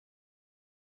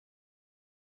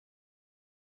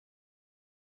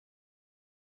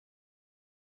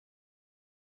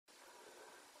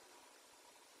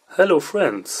Hello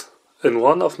friends! In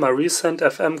one of my recent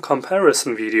FM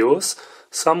comparison videos,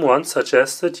 someone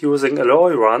suggested using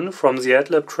Alloyrun from the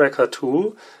Adlib Tracker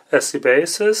II as the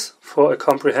basis for a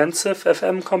comprehensive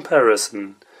FM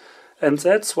comparison. And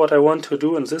that's what I want to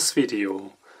do in this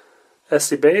video. As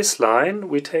the baseline,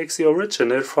 we take the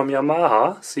original from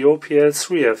Yamaha, the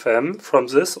OPL3 FM, from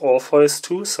this Orpheus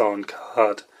 2 sound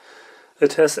card.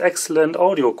 It has excellent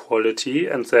audio quality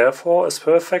and therefore is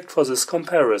perfect for this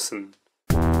comparison.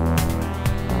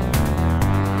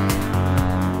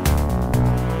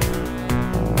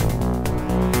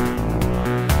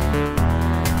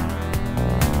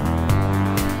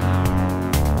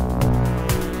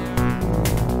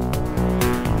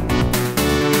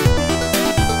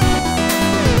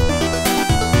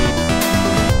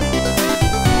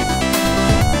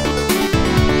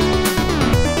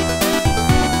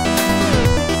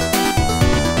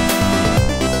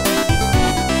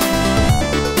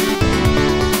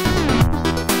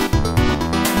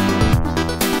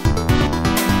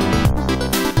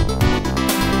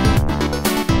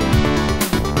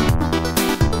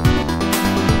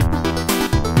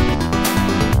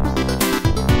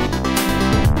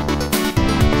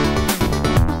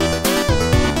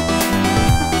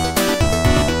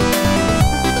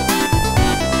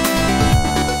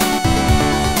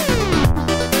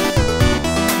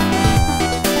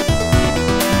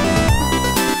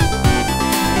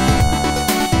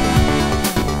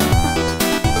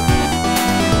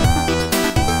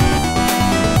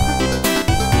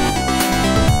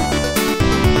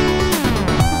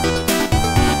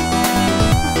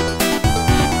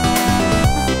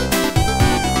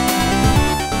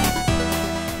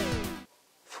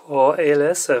 For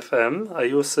ALS-FM, I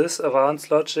use this Avance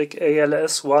Logic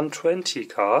ALS-120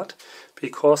 card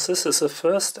because this is the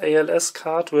first ALS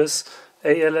card with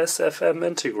ALS-FM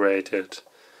integrated.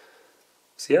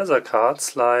 The other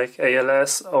cards like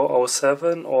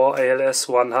ALS-007 or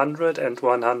ALS-100 and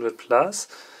 100 Plus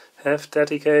have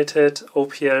dedicated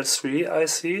OPL3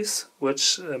 ICs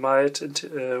which might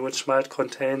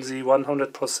contain the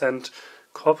 100%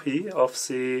 copy of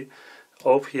the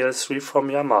OPL3 from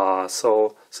Yamaha.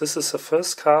 So this is the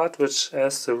first card which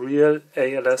has the real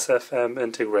ALS-FM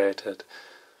integrated.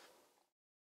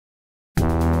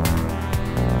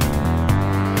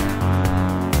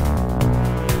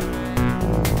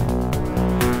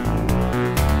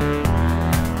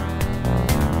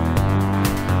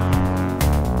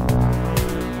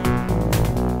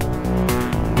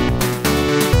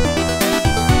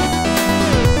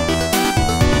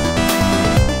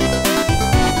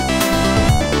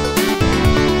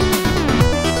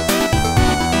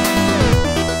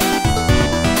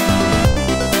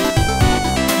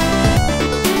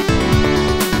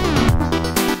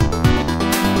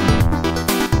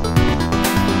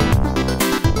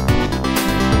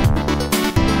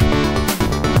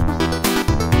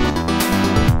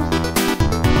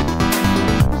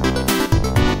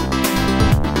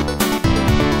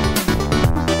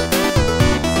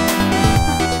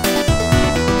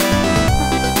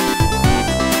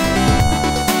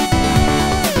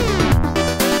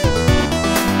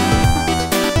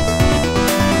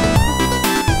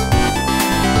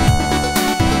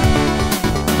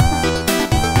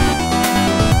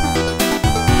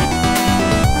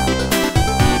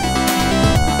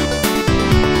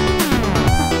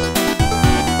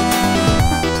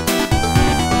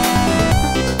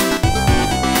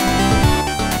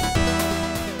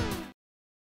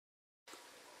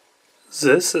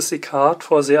 This is the card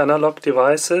for the analog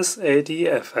devices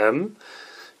AD-FM,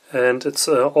 and it's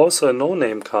also a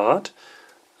no-name card.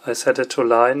 I set it to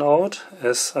line out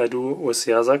as I do with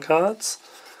the other cards,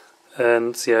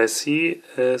 and the IC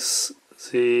is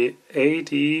the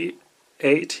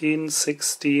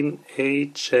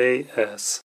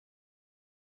AD1816AJS.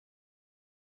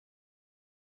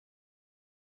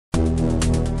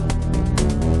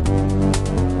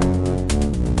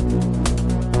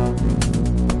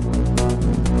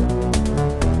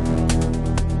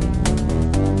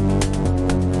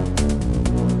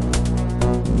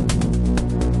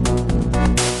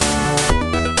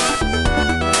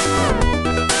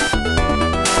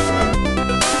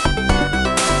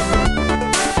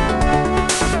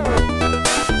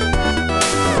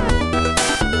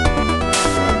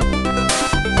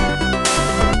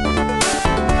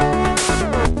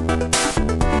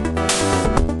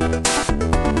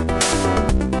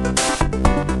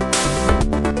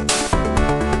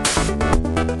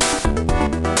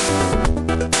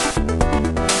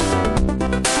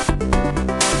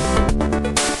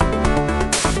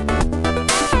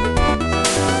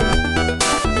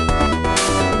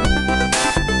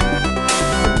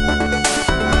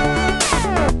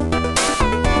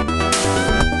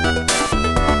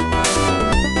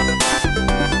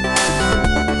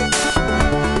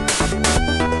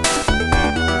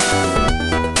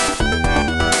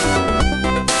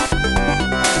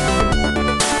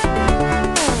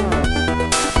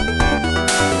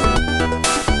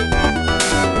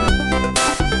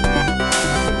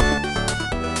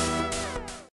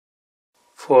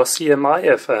 For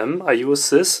CMI-FM I use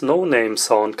this no-name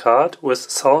sound card with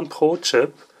Sound Pro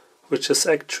chip, which is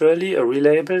actually a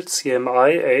relabeled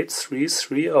CMI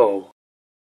 8330.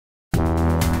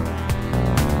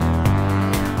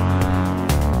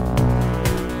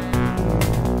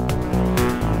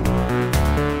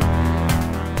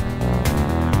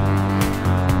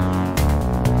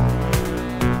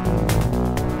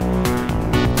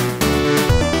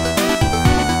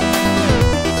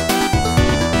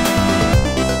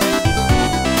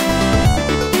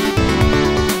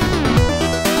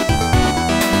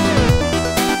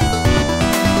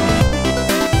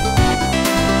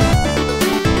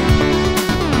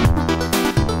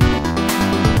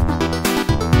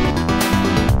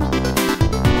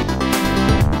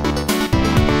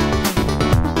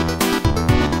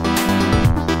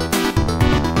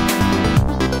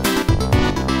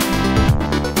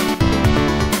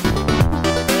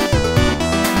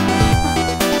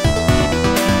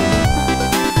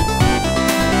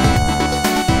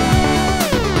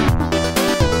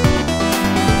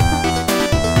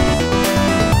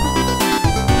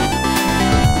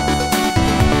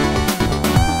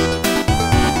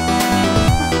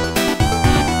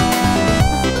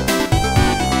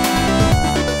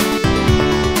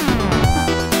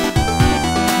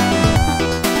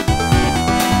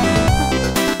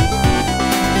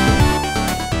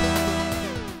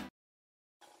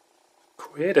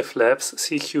 Creative Labs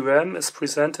CQM is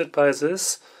presented by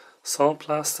this Sound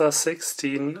Blaster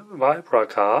 16 Vibra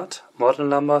card, model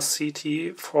number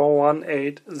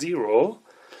CT4180,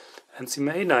 and the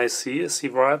main IC is the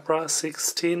Vibra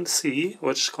 16C,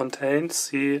 which contains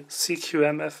the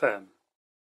CQM-FM.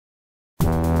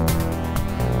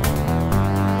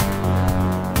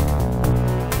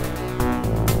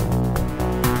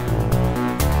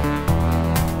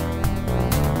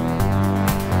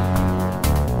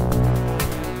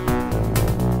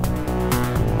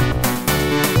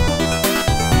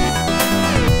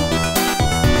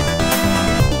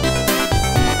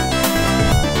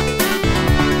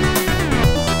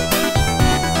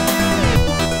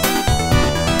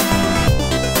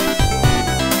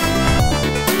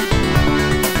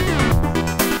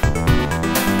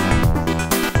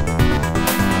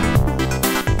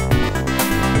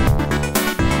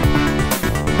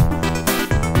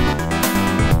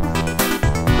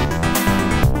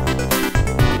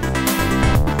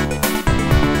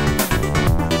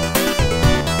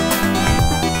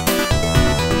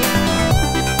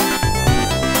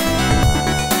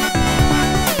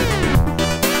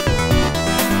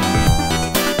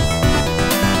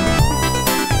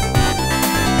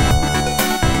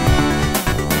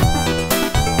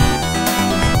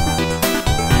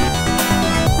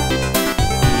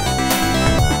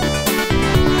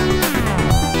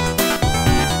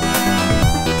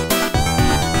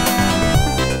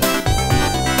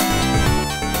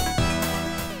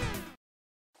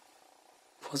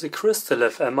 For the Crystal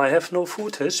FM I have no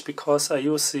footage because I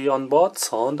use the onboard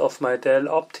sound of my Dell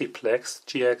Optiplex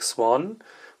GX1,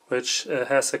 which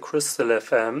has a Crystal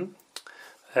FM,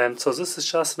 and so this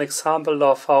is just an example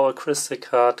of how a Crystal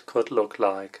card could look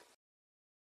like.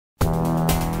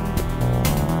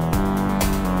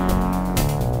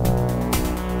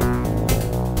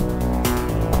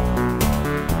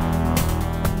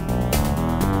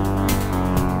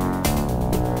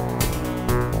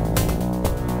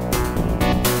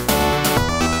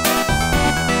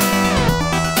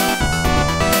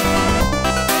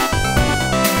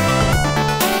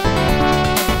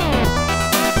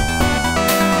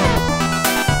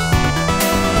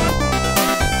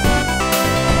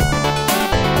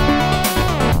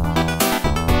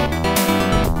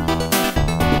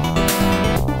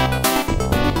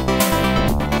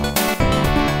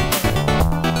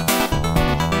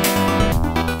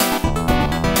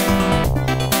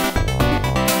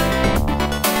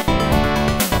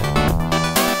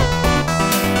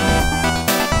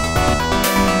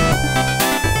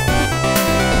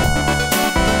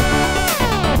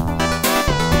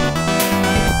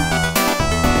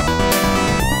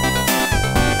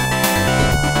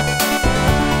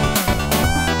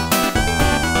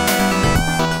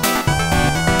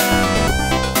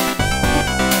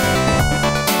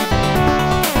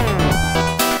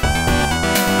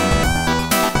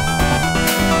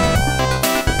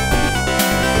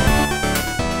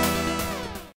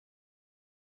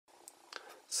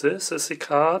 This is the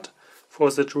card for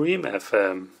the Dream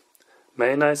FM.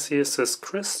 Main IC is this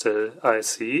Crystal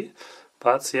IC,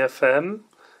 but the FM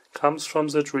comes from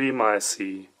the Dream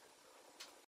IC.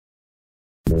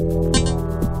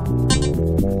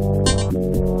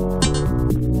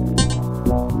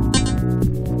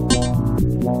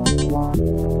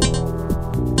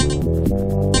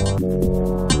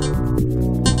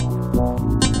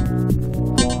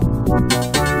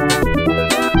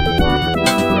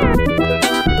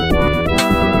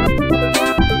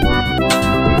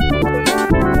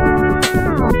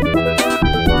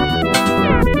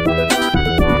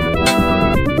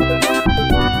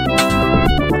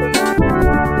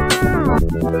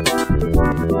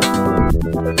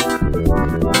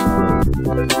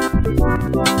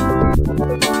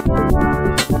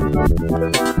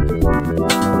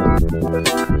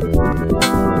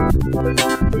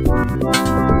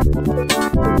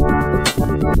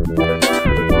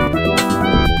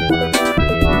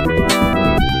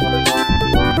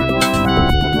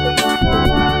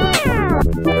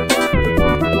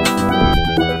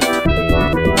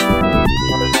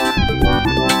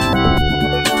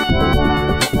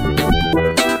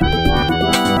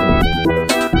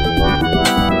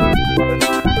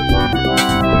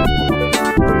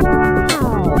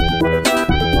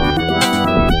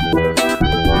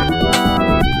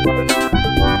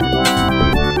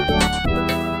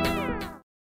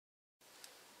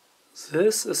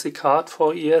 This is the card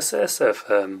for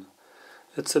ESS-FM.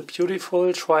 It's a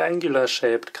beautiful triangular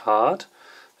shaped card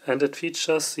and it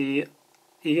features the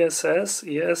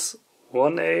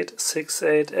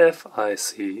ESS-1868F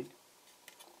IC.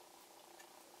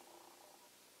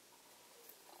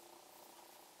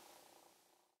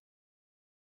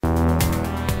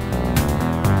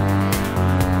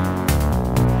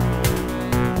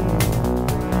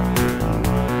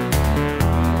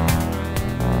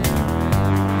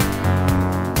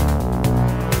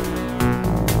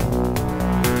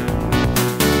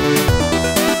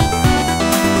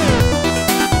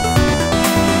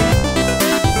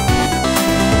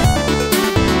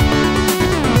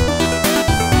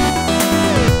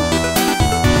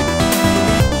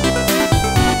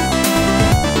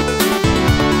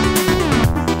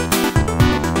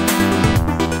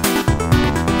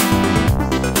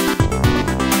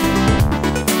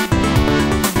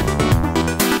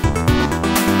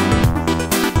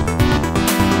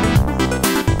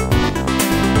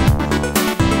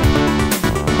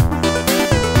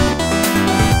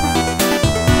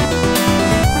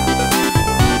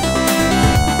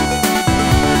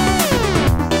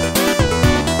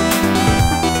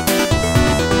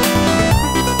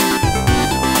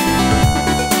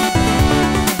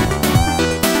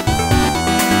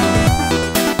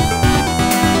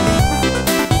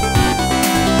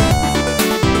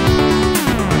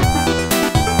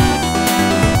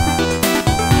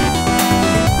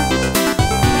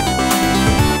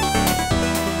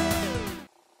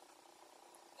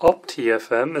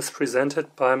 OPTi-FM is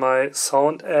presented by my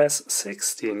Sound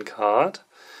S16 card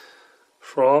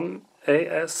from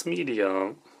AS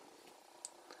Media.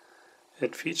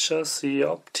 It features the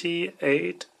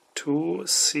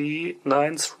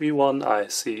OPTi-A2C931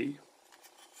 IC.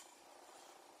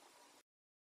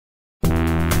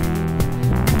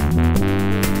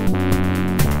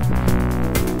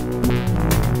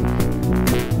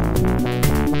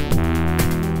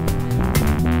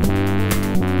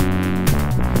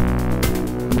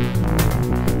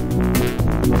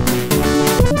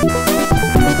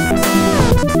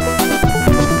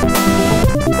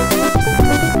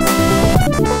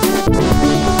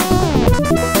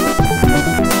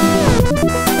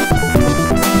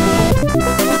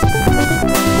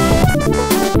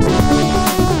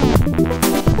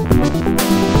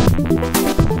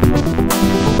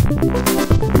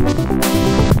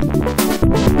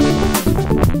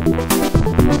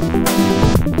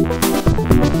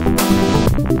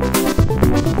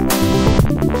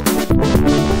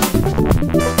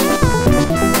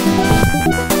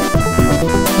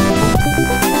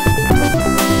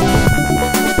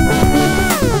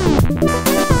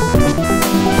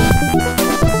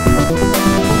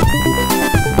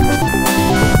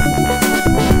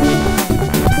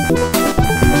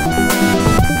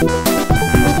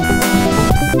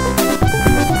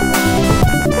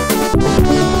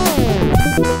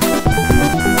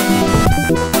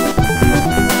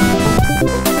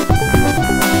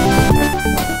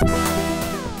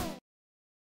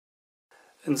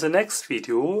 In the next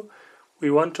video, we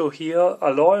want to hear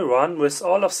Alloyrun with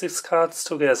all of 6 cards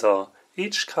together,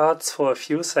 each cards for a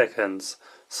few seconds,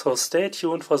 so stay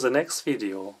tuned for the next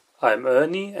video. I'm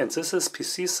Ernie and this is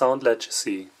PC Sound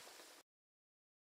Legacy.